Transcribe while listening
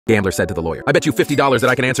Gambler said to the lawyer, "I bet you $50 that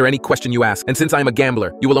I can answer any question you ask, and since I am a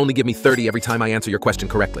gambler, you will only give me 30 every time I answer your question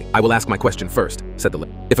correctly. I will ask my question first," said the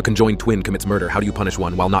lawyer. "If a conjoined twin commits murder, how do you punish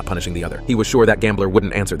one while not punishing the other?" He was sure that gambler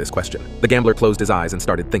wouldn't answer this question. The gambler closed his eyes and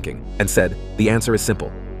started thinking, and said, "The answer is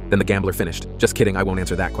simple." Then the gambler finished. "Just kidding, I won't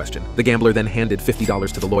answer that question." The gambler then handed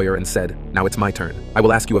 $50 to the lawyer and said, "Now it's my turn. I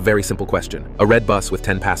will ask you a very simple question. A red bus with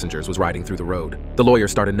 10 passengers was riding through the road." The lawyer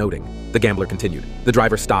started noting. The gambler continued. "The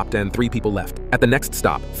driver stopped and 3 people left. At the next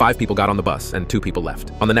stop, 5 people got on the bus and 2 people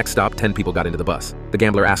left. On the next stop, 10 people got into the bus." The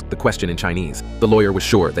gambler asked the question in Chinese. The lawyer was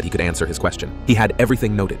sure that he could answer his question. He had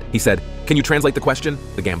everything noted. He said, "Can you translate the question?"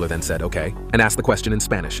 The gambler then said, "Okay," and asked the question in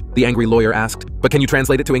Spanish. The angry lawyer asked, "But can you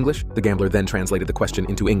translate it to English?" The gambler then translated the question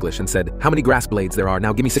into English and said, "How many grass blades there are?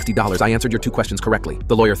 Now give me $60. I answered your 2 questions correctly."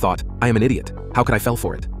 The lawyer thought, "I am an idiot. How could I fell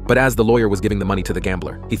for it?" But as the lawyer was giving the money to the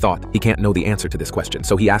gambler, he thought, he can't know the answer to this question,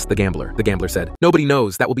 so he asked the gambler. The gambler said, "Nobody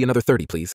knows. That will be another 30, please."